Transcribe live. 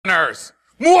downstairs.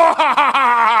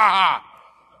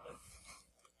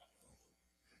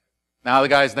 Now the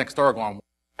guys next door are going, what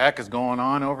the heck is going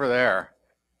on over there?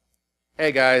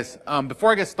 Hey guys,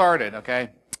 before I get started, okay,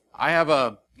 I have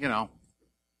a,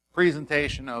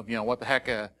 presentation of, what the heck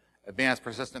a advanced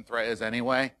persistent threat is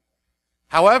anyway.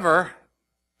 However,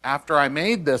 after I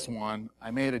made this one,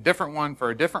 I made a different one for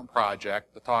a different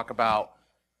project to talk about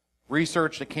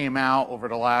research that came out over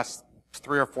the last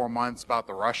 3 or 4 months about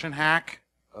the Russian hack.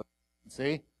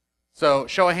 See? So,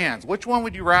 show of hands. Which one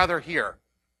would you rather hear?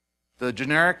 The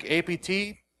generic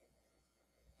APT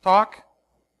talk?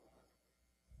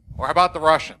 Or how about the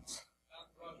Russians?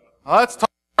 Let's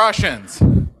talk Russians.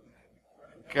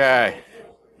 Okay.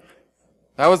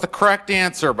 That was the correct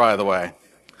answer, by the way.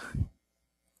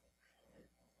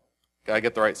 Gotta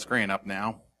get the right screen up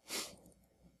now.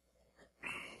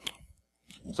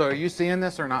 So are you seeing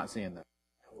this or not seeing this?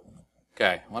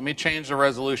 Okay, let me change the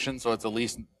resolution so it's at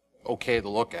least okay to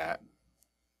look at.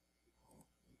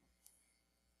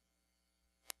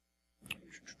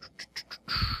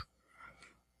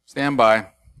 Stand by.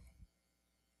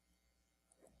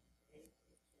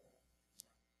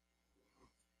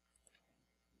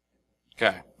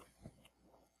 Okay.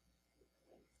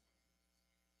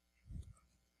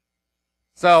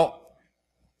 So,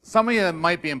 some of you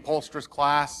might be in Polster's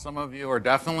class. Some of you are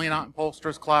definitely not in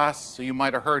Polster's class, so you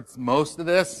might have heard most of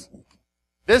this.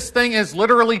 This thing is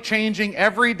literally changing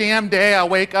every damn day I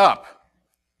wake up.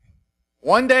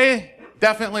 One day,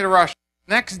 definitely the Russians.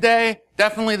 Next day,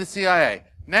 definitely the CIA.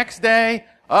 Next day,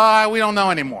 we don't know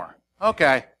anymore.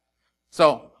 Okay.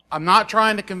 So, I'm not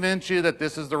trying to convince you that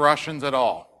this is the Russians at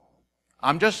all.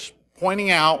 I'm just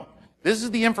pointing out, this is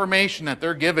the information that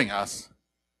they're giving us.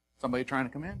 Somebody trying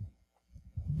to come in?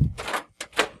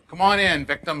 Come on in,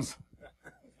 victims.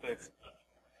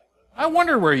 I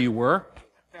wonder where you were.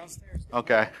 Downstairs.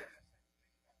 Okay.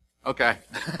 Okay.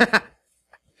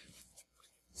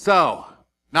 So,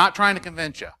 not trying to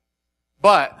convince you.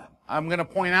 But, I'm going to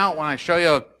point out when I show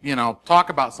you, talk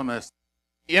about some of this,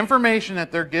 the information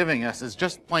that they're giving us is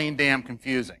just plain damn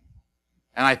confusing.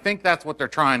 And I think that's what they're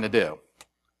trying to do.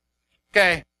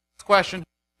 Okay, next question,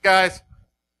 guys.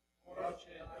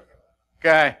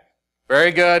 Okay,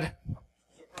 very good.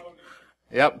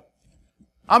 Yep.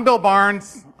 I'm Bill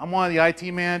Barnes. I'm one of the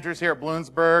IT managers here at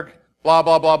Bloomsburg. Blah,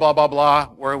 blah, blah, blah, blah, blah.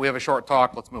 Where we have a short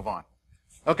talk. Let's move on.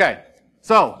 Okay,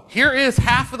 so here is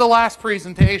half of the last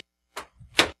presentation.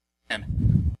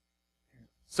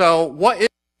 So what is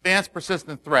advanced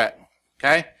persistent threat?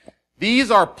 Okay,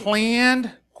 these are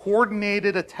planned,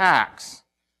 coordinated attacks.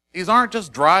 These aren't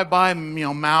just drive-by,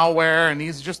 malware, and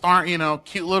these just aren't,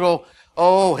 cute little,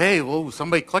 oh, hey, whoa,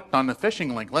 somebody clicked on the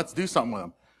phishing link. Let's do something with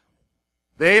them.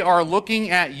 They are looking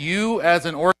at you as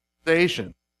an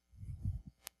organization.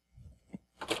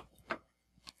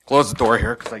 Close the door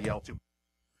here because I yelled too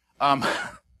much.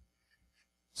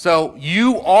 So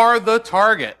you are the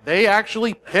target. They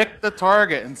actually pick the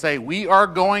target and say, we are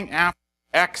going after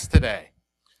X today.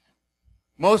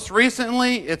 Most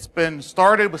recently, it's been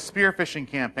started with spear phishing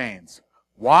campaigns.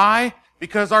 Why?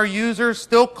 Because our users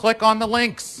still click on the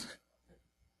links.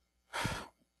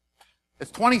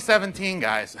 It's 2017,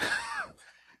 guys.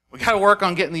 We got to work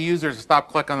on getting the users to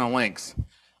stop clicking on the links.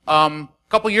 A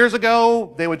couple years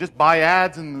ago, they would just buy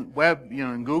ads in web,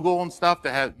 in Google and stuff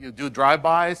to have do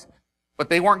drive-bys,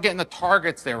 but they weren't getting the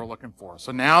targets they were looking for.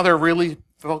 So now they're really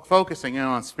focusing in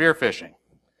on spear phishing.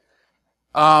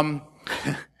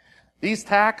 These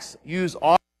attacks use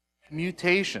automatic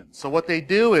mutation. So what they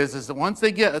do is that once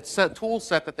they get a tool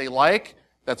set that they like,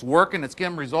 that's working, it's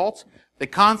getting results, they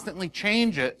constantly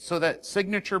change it so that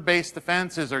signature-based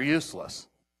defenses are useless.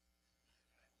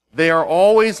 They are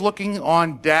always looking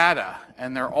on data,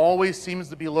 and there always seems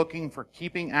to be looking for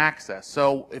keeping access.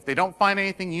 So if they don't find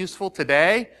anything useful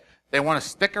today, they want to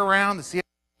stick around to see how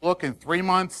they look in 3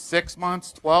 months, 6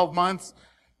 months, 12 months.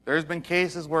 There's been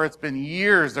cases where it's been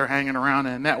years they're hanging around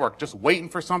in a network just waiting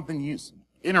for something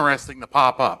interesting to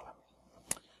pop up.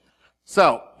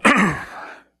 So,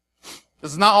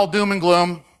 this is not all doom and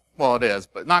gloom. Well, it is,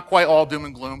 but not quite all doom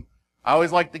and gloom. I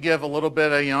always like to give a little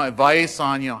bit of, advice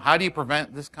on, how do you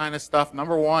prevent this kind of stuff.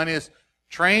 Number one is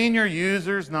train your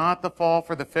users not to fall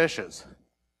for the phishes.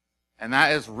 And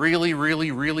that is really, really,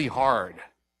 really hard.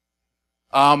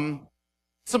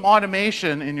 Some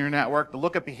automation in your network to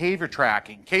look at behavior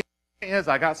tracking. Case is,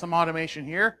 I got some automation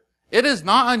here. It is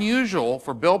not unusual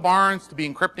for Bill Barnes to be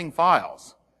encrypting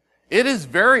files. It is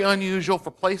very unusual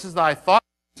for places that I thought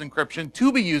was encryption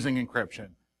to be using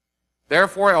encryption.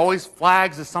 Therefore, it always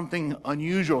flags as something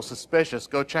unusual, suspicious.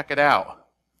 Go check it out.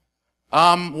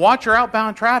 Watch your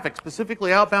outbound traffic,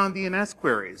 specifically outbound DNS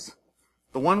queries.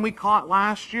 The one we caught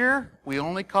last year, we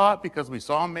only caught because we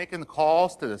saw him making the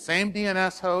calls to the same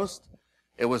DNS host.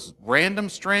 It was random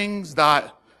strings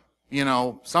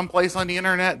someplace on the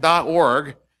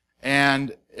internet.org,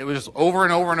 and it was just over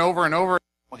and over and over and over.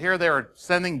 Well, here they are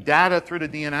sending data through the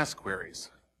DNS queries.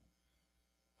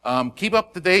 Keep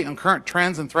up to date on current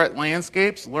trends and threat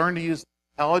landscapes. Learn to use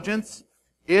intelligence.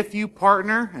 If you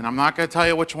partner, and I'm not going to tell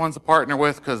you which ones to partner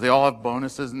with because they all have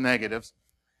bonuses and negatives.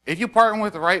 If you partner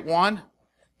with the right one,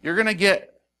 you're going to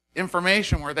get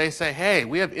information where they say, hey,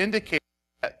 we have indicators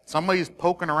that somebody's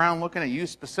poking around looking at you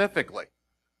specifically.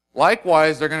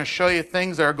 Likewise, they're going to show you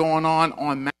things that are going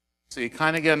on maps, so you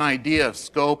kind of get an idea of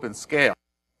scope and scale.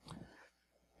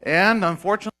 And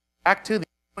unfortunately, back to the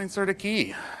endpoints are the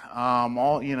key.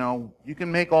 You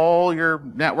can make all your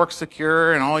networks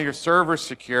secure and all your servers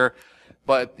secure,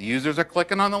 but the users are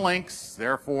clicking on the links,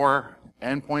 therefore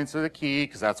endpoints are the key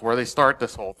because that's where they start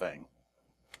this whole thing.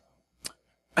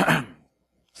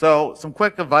 So some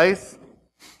quick advice,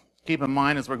 keep in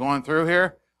mind as we're going through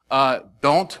here.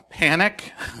 Don't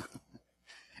panic.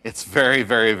 It's very,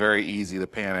 very, very easy to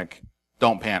panic.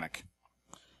 Don't panic.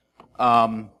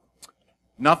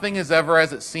 Nothing is ever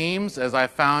as it seems, as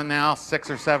I've found now 6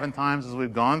 or 7 times as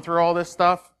we've gone through all this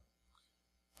stuff.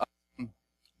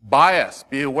 Bias.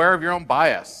 Be aware of your own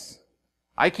bias.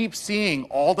 I keep seeing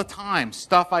all the time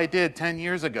stuff I did 10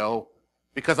 years ago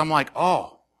because I'm like,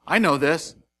 oh, I know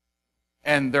this.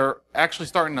 And they're actually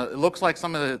starting to, it looks like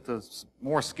some of the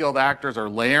more skilled actors are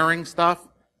layering stuff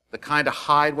to kind of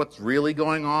hide what's really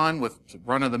going on with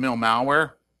run-of-the-mill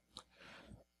malware.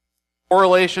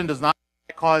 Correlation does not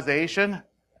mean causation,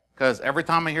 because every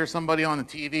time I hear somebody on the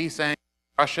TV saying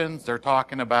Russians, they're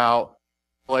talking about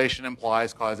correlation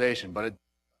implies causation.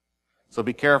 So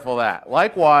be careful of that.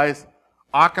 Likewise,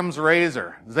 Occam's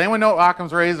razor. Does anyone know what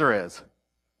Occam's razor is?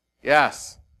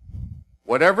 Yes.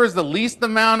 Whatever is the least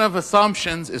amount of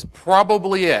assumptions is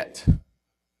probably it.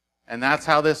 And that's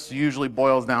how this usually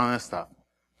boils down to this stuff.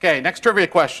 Okay, next trivia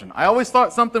question. I always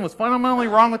thought something was fundamentally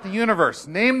wrong with the universe.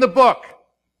 Name the book.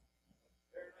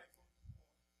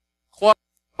 Close,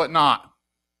 but not.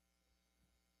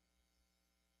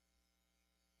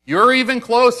 You're even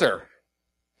closer.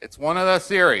 It's one of the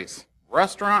series.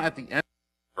 Restaurant at the End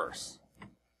of the Universe.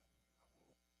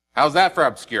 How's that for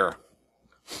obscure?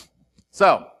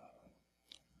 So,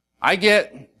 I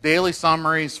get daily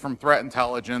summaries from threat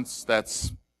intelligence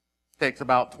takes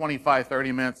about 25,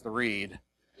 30 minutes to read.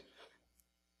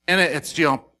 And it's,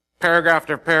 paragraph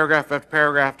after paragraph after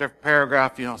paragraph after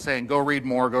paragraph, saying go read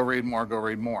more, go read more, go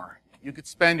read more. You could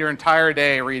spend your entire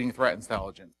day reading threat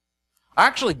intelligence. I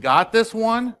actually got this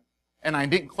one, and I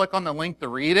didn't click on the link to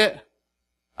read it.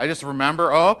 I just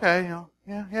remember, oh, okay,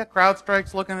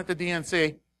 CrowdStrike's looking at the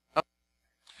DNC.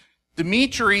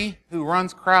 Dmitry, who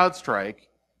runs CrowdStrike,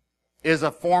 is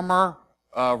a former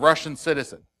Russian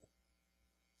citizen.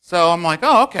 So I'm like,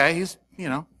 oh, okay, he's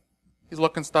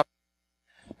looking stuff.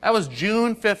 That was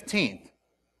June 15th.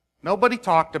 Nobody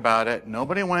talked about it.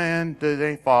 Nobody went in, did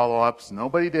any follow-ups.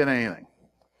 Nobody did anything.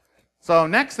 So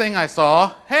next thing I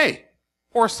saw, hey,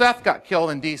 poor Seth got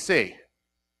killed in D.C.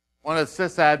 One of the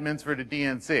sysadmins for the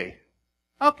DNC.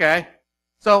 Okay.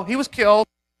 So he was killed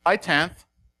July 10th.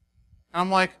 And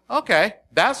I'm like, okay,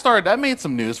 that made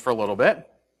some news for a little bit.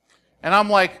 And I'm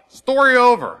like, story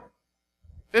over.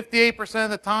 58%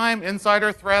 of the time,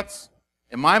 insider threats.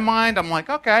 In my mind, I'm like,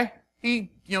 okay, he,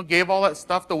 gave all that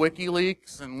stuff to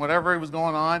WikiLeaks and whatever was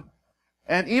going on.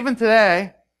 And even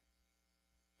today,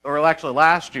 or actually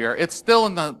last year, it's still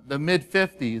in the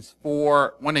mid-50s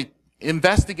for when they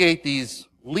investigate these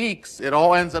leaks, it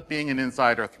all ends up being an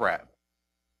insider threat.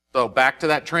 So back to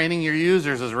that training your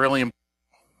users is really important.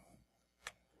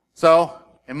 So,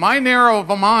 in my narrow of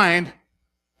a mind,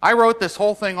 I wrote this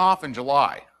whole thing off in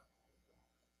July.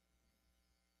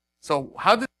 So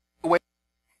how did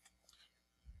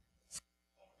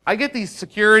I get these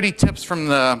security tips from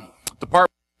the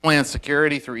Department of Homeland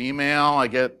Security through email. I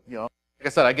get, like I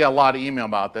said, I get a lot of email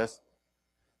about this.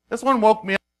 This one woke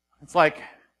me up. It's like,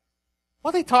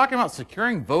 what are they talking about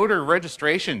securing voter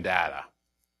registration data?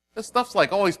 This stuff's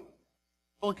like always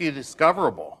publicly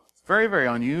discoverable. It's very, very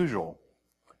unusual.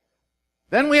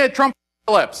 Then we had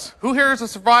Trumpocalypse. Who here is a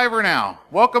survivor now?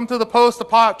 Welcome to the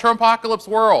post-Trumpocalypse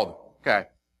world. Okay,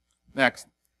 next.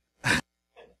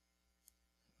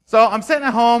 So I'm sitting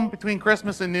at home between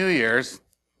Christmas and New Year's,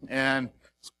 and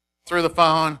through the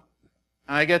phone,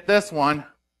 and I get this one.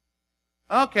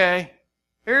 Okay,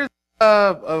 here's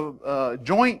a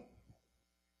joint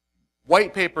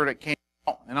white paper that came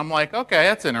out, and I'm like, okay,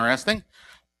 that's interesting.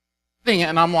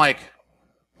 And I'm like,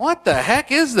 what the heck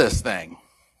is this thing?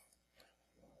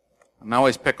 And I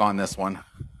always pick on this one.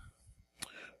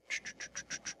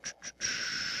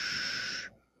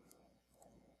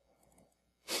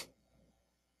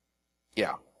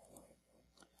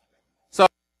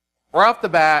 right off the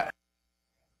bat,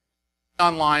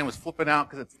 online was flipping out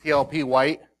because it's TLP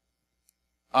white.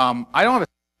 I don't have a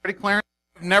security clearance.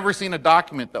 I've never seen a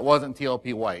document that wasn't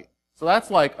TLP white. So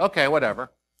that's like, okay,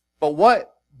 whatever. But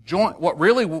what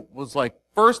really was like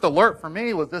first alert for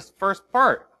me was this first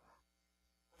part.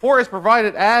 Report is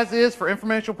provided as is for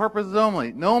informational purposes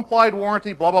only. No implied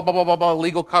warranty, blah, blah, blah, blah, blah, blah,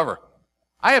 legal cover.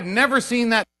 I have never seen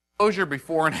that disclosure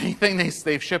before in anything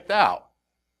they've shipped out.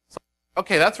 So,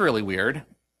 okay, that's really weird.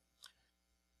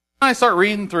 I start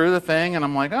reading through the thing, and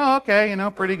I'm like, oh, okay,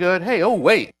 pretty good. Hey, oh,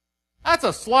 wait. That's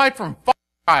a slide from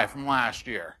FireEye from last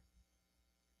year.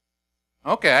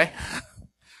 Okay.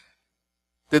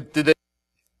 Did they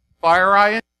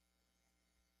FireEye in?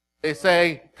 They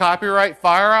say copyright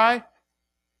FireEye?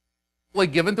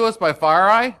 Given to us by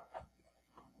FireEye?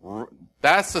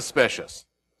 That's suspicious.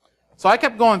 So I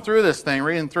kept going through this thing,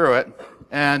 reading through it,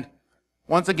 and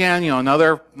once again,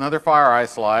 another FireEye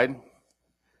slide.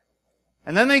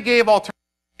 And then they gave alternative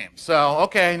names. So,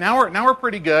 okay, now we're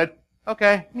pretty good.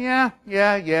 Okay, yeah,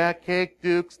 cake,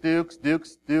 Dukes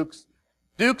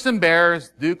and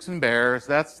Bears,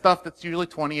 That's stuff that's usually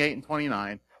 28 and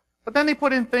 29. But then they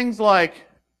put in things like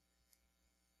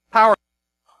power.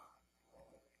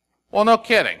 Well, no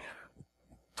kidding.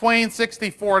 Twain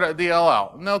 64 to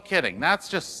DLL. No kidding. That's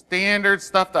just standard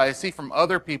stuff that I see from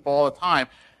other people all the time.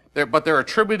 But they're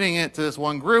attributing it to this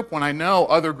one group when I know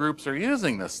other groups are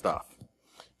using this stuff.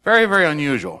 Very, very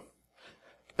unusual.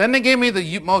 Then they gave me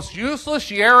the most useless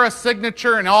Yara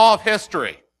signature in all of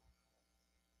history.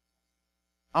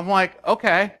 I'm like,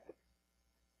 okay.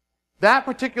 That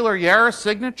particular Yara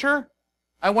signature,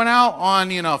 I went out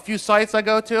on, a few sites I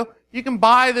go to. You can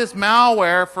buy this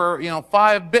malware for,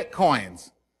 5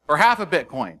 Bitcoins or half a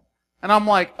Bitcoin. And I'm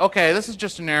like, okay, this is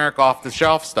just generic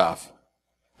off-the-shelf stuff.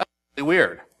 That's really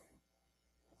weird.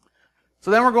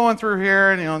 So then we're going through here,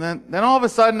 and, then all of a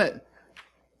sudden,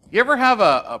 you ever have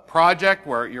a project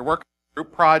where you're working on a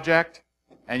group project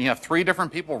and you have 3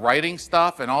 different people writing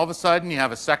stuff, and all of a sudden you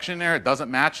have a section there that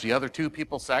doesn't match the other 2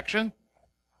 people's section?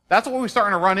 That's what we're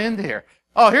starting to run into here.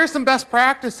 Oh, here's some best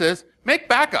practices. Make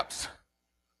backups.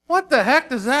 What the heck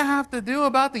does that have to do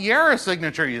about the Yara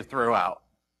signature you threw out?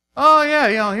 Oh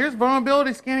yeah, here's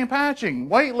vulnerability scanning, patching,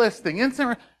 whitelisting,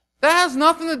 instant. That has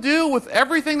nothing to do with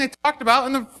everything they talked about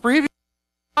in the previous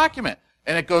document.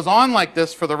 And it goes on like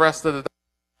this for the rest of the document.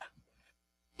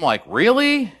 I'm like,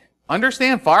 really?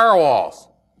 Understand firewalls.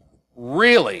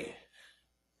 Really?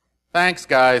 Thanks,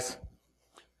 guys.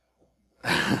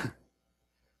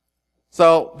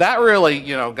 So that really,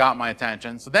 got my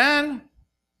attention. So then,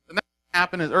 the next thing that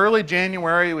happened is early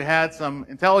January, we had some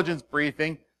intelligence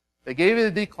briefing. They gave you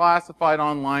the declassified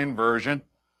online version,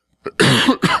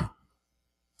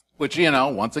 which,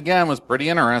 once again was pretty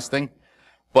interesting.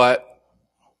 But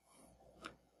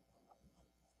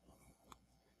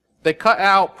they cut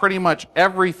out pretty much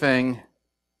everything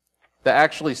that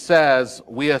actually says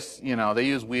they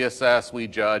use we assess, we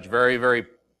judge, very, very,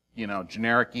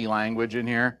 generic-y language in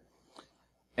here.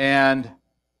 And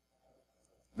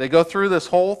they go through this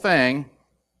whole thing,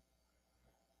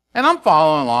 and I'm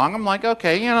following along. I'm like,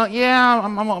 okay,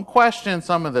 I'm questioning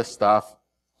some of this stuff.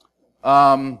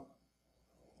 The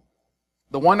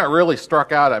one that really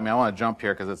struck out at me, I want to jump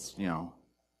here because it's,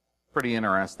 pretty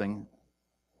interesting.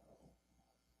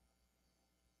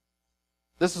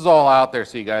 This is all out there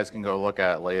so you guys can go look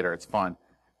at it later. It's fun.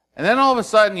 And then all of a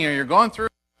sudden, you're going through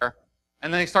there,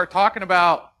 and then they start talking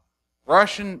about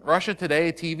Russia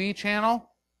Today TV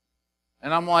channel.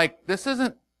 And I'm like,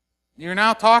 you're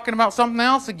now talking about something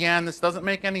else again. This doesn't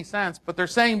make any sense. But they're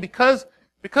saying because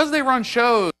they run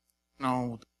shows,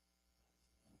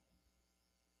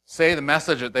 say the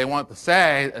message that they want to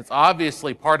say, it's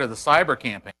obviously part of the cyber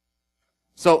campaign.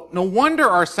 So no wonder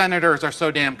our senators are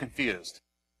so damn confused.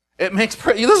 It makes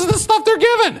this is the stuff they're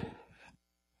given.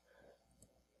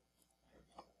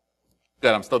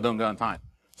 Good, I'm still doing good on time.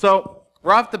 So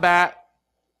right off the bat,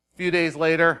 a few days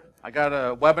later, I got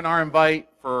a webinar invite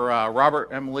for Robert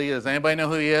M. Lee. Does anybody know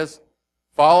who he is?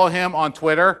 Follow him on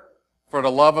Twitter, for the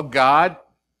love of God.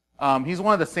 He's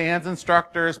one of the SANS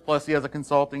instructors, plus he has a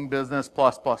consulting business,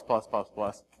 plus.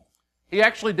 He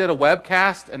actually did a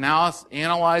webcast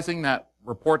analyzing that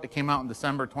report that came out on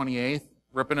December 28th,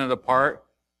 ripping it apart.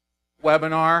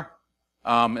 Webinar.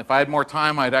 If I had more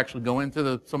time, I'd actually go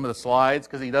into some of the slides,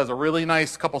 because he does a really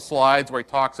nice couple slides where he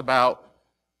talks about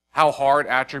how hard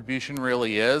attribution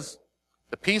really is.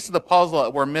 The piece of the puzzle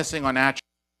that we're missing on attribution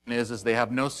is they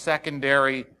have no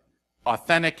secondary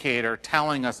authenticator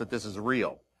telling us that this is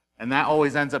real. And that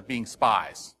always ends up being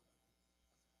spies.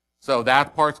 So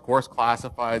that part's, of course,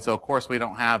 classified, so of course we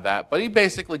don't have that. But he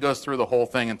basically goes through the whole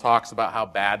thing and talks about how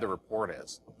bad the report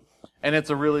is. And it's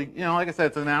a really, like I said,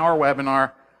 it's an hour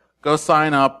webinar. Go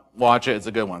sign up, watch it. It's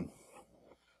a good one.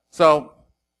 So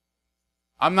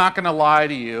I'm not going to lie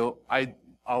to you.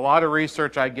 A lot of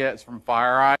research I get is from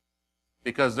FireEye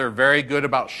because they're very good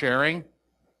about sharing.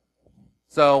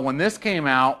 So when this came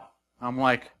out, I'm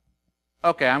like,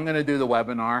 okay, I'm going to do the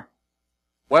webinar.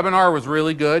 Webinar was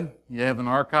really good. You have an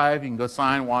archive. You can go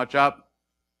sign, watch up.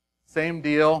 Same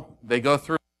deal. They go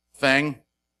through the thing.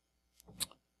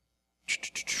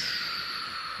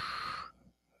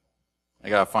 I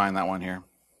got to find that one here.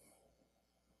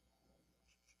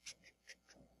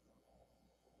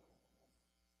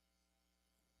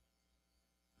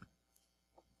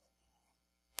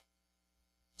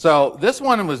 So this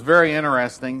one was very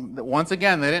interesting. Once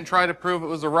again, they didn't try to prove it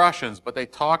was the Russians, but they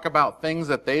talk about things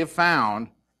that they've found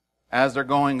as they're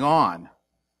going on.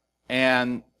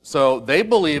 And so they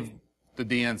believe the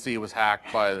DNC was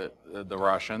hacked by the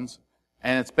Russians.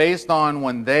 And it's based on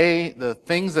the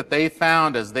things that they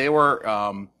found as they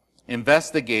were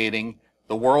investigating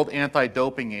the World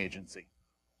Anti-Doping Agency.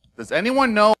 Does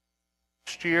anyone know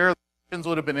last year the Russians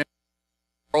would have been in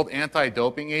the World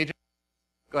Anti-Doping Agency?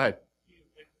 Go ahead.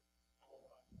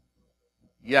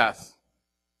 Yes.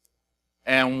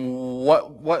 And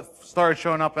what started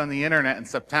showing up on the internet in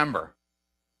September?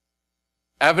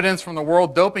 Evidence from the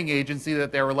World Doping Agency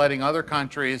that they were letting other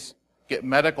countries get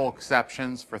medical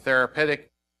exceptions for therapeutic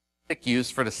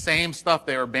use for the same stuff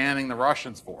they were banning the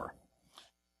Russians for.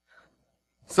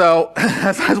 So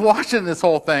as I was watching this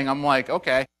whole thing, I'm like,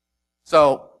 okay.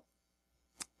 So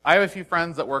I have a few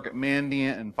friends that work at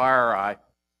Mandiant and FireEye,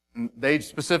 and they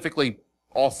specifically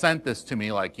all sent this to me,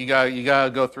 like, you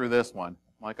gotta go through this one.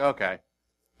 I'm like, okay.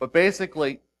 But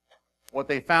basically, what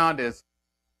they found is,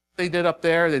 they did up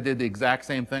there, they did the exact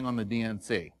same thing on the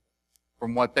DNC,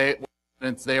 from what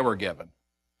evidence they were given.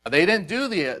 They didn't do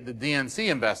the DNC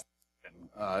investigation.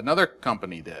 Another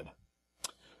company did.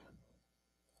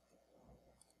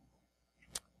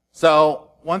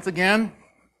 So, once again,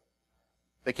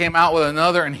 they came out with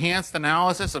another enhanced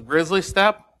analysis of Grizzly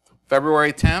Step,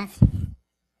 February 10th.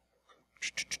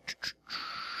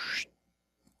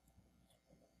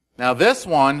 Now this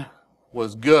one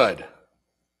was good.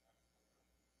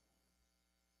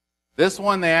 This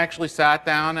one they actually sat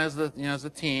down as a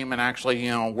team and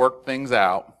actually worked things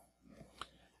out.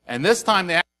 And this time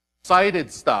they actually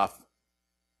cited stuff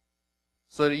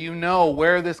so that you know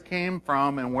where this came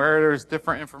from and where there's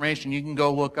different information you can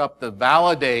go look up to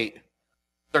validate what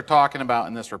they're talking about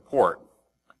in this report.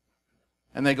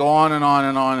 And they go on and on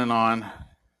and on and on.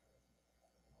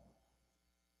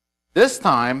 This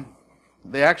time,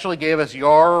 they actually gave us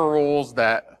YARA rules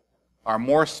that are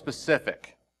more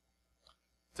specific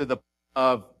to the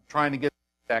of trying to get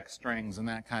text strings and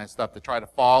that kind of stuff to try to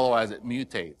follow as it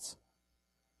mutates.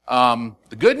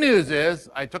 The good news is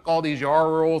I took all these YARA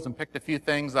rules and picked a few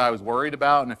things that I was worried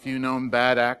about and a few known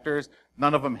bad actors.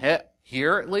 None of them hit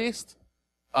here, at least.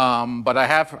 But I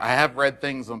have read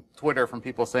things on Twitter from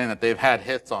people saying that they've had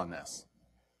hits on this.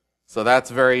 So that's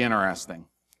very interesting.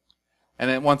 And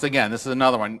then once again, this is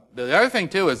another one. The other thing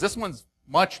too is this one's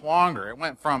much longer. It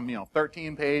went from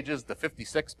 13 pages to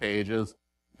 56 pages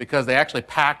because they actually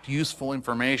packed useful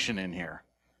information in here.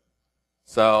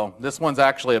 So this one's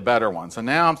actually a better one. So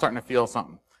now I'm starting to feel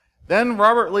something. Then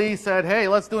Robert Lee said, hey,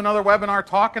 let's do another webinar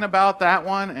talking about that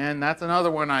one. And that's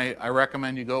another one I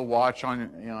recommend you go watch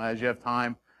on, as you have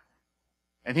time.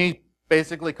 And he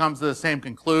basically comes to the same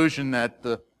conclusion that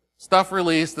the stuff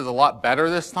released is a lot better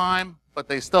this time, but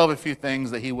they still have a few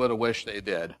things that he would have wished they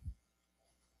did.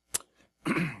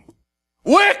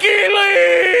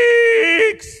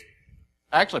 WikiLeaks!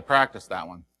 I actually practiced that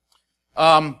one.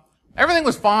 Everything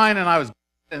was fine, and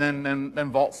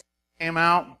then Vault 7 came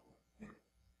out.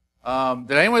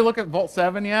 Did anyone look at Vault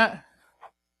 7 yet?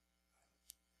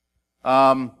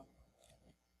 I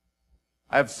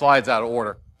have slides out of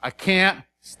order. I can't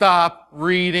stop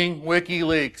reading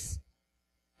WikiLeaks.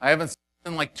 I haven't seen it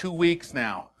in like 2 weeks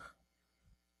now.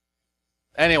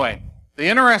 Anyway, the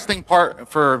interesting part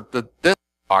for this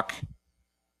talk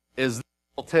is this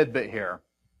little tidbit here.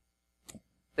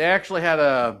 They actually had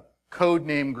a code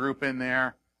name group in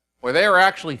there where they were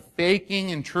actually faking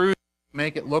intrusion to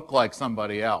make it look like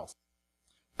somebody else.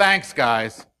 Thanks,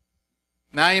 guys.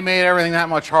 Now you made everything that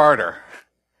much harder.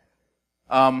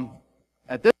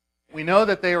 At this point, we know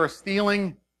that they were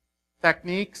stealing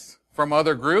techniques from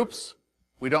other groups.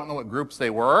 We don't know what groups they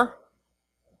were.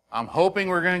 I'm hoping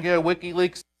we're going to get a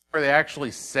WikiLeaks where they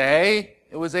actually say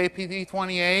it was APT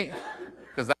 28,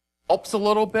 because that helps a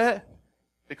little bit.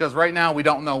 Because right now we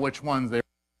don't know which ones they're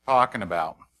talking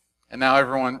about. And now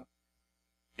everyone,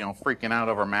 freaking out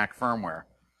over Mac firmware.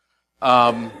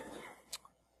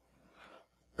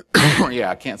 Yeah,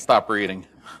 I can't stop reading.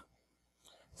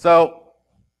 So,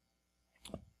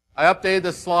 I updated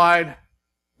this slide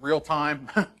real time,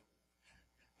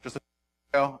 just a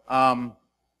minute ago.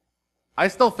 I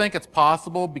still think it's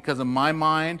possible because in my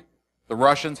mind, the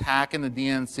Russians hacking the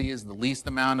DNC is the least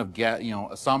amount of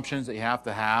assumptions that you have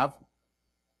to have.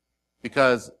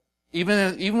 Because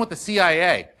even with the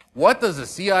CIA, what does the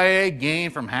CIA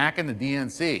gain from hacking the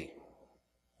DNC?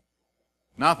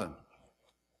 Nothing.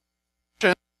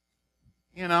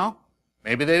 You know,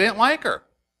 maybe they didn't like her.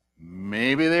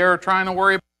 Maybe they were trying to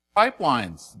worry about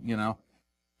pipelines, you know.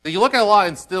 So you look at a lot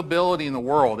of instability in the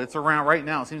world. It's around, right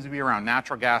now, it seems to be around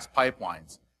natural gas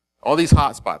pipelines. All these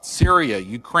hotspots, Syria,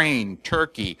 Ukraine,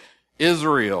 Turkey,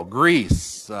 Israel,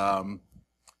 Greece, the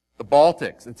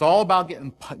Baltics. It's all about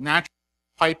getting natural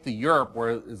pipe to Europe,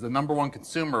 where is the #1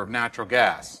 consumer of natural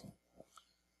gas.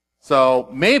 So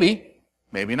maybe,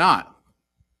 maybe not.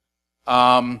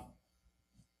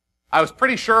 I was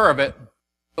pretty sure of it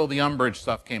until the Umbridge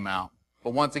stuff came out.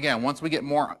 But once again, once we get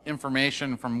more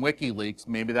information from WikiLeaks,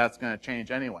 maybe that's going to change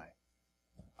anyway.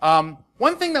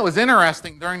 One thing that was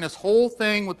interesting during this whole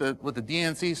thing with the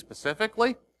DNC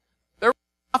specifically, there was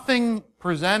nothing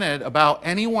presented about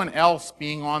anyone else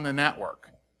being on the network.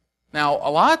 Now, a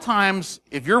lot of times,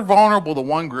 if you're vulnerable to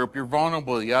one group, you're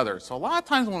vulnerable to the other. So a lot of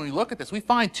times when we look at this, we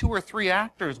find 2 or 3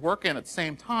 actors working at the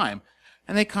same time.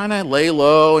 And they kind of lay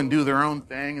low and do their own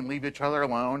thing and leave each other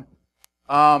alone.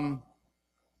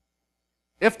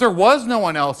 If there was no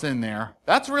one else in there,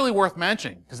 that's really worth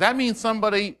mentioning, because that means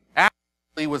somebody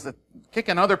actually was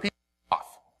kicking other people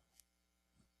off.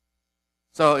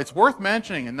 So it's worth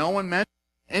mentioning, and no one mentioned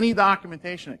any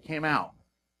documentation that came out.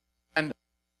 And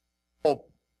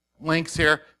links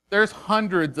here, there's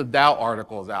hundreds of doubt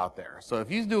articles out there. So if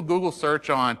you do a Google search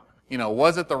on,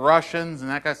 was it the Russians and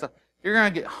that kind of stuff, you're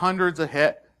going to get hundreds of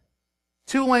hits.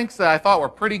 2 links that I thought were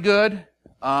pretty good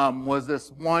was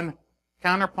this one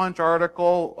Counterpunch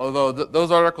article, although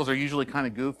those articles are usually kind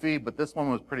of goofy, but this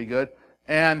one was pretty good.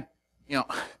 And,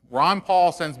 Ron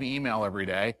Paul sends me email every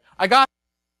day. I got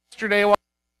yesterday,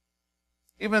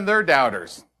 even they're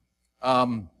doubters.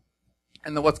 And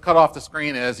what's cut off the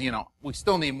screen is, we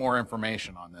still need more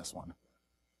information on this one.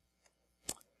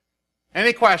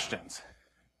 Any questions?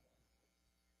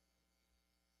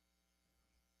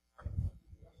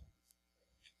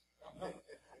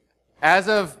 As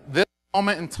of this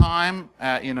moment in time,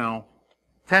 at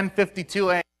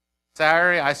 10:52 a.m.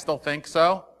 Saturday, I still think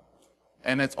so,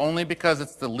 and it's only because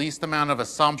it's the least amount of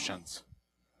assumptions,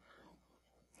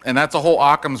 and that's a whole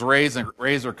Occam's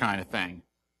razor kind of thing.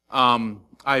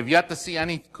 I've yet to see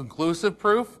any conclusive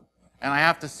proof, and I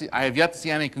have yet to see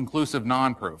any conclusive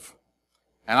non-proof.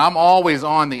 And I'm always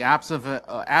on the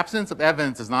absence of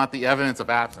evidence is not the evidence of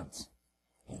absence.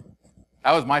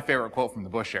 That was my favorite quote from the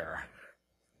Bush era.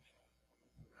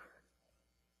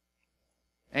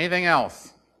 Anything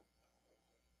else?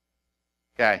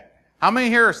 Okay. How many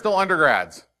here are still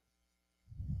undergrads?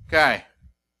 Okay.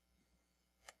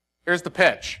 Here's the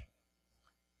pitch.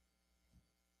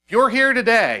 If you're here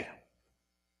today,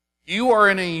 you are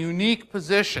in a unique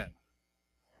position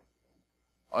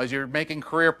as you're making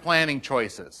career planning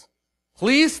choices.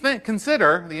 Please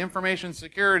consider the information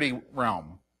security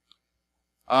realm.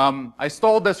 I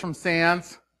stole this from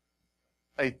SANS.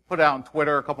 I put it out on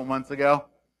Twitter a couple months ago.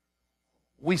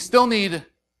 We still need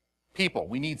people.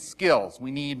 We need skills. We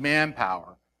need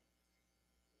manpower.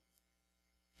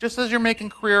 Just as you're making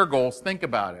career goals, think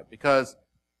about it, because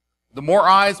the more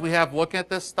eyes we have looking at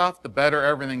this stuff, the better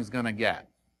everything's going to get.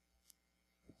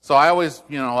 So I always,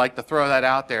 like to throw that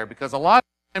out there, because a lot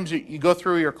of times you go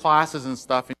through your classes and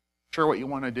stuff and you're not sure what you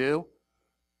want to do.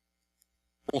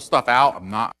 Pull stuff out. I'm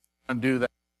not going to do that.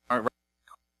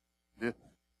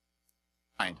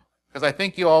 Because I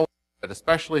think you all,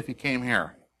 especially if you came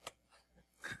here.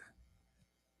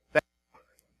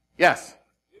 Yes?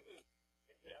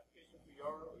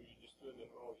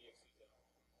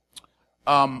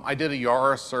 I did a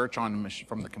Yara search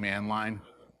from the command line,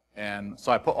 and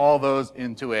so I put all those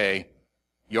into a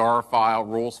Yara file,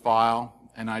 rules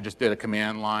file, and I just did a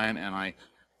command line, and I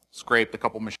scraped a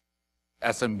couple machines,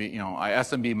 SMB, I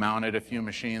SMB mounted a few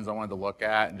machines I wanted to look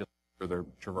at, and just further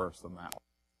traverse them that way.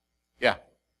 Yeah?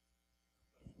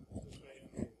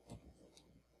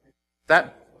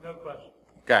 That? No question.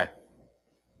 Okay.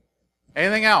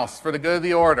 Anything else for the good of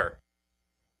the order?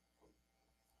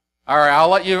 All right, I'll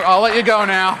let you go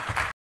now.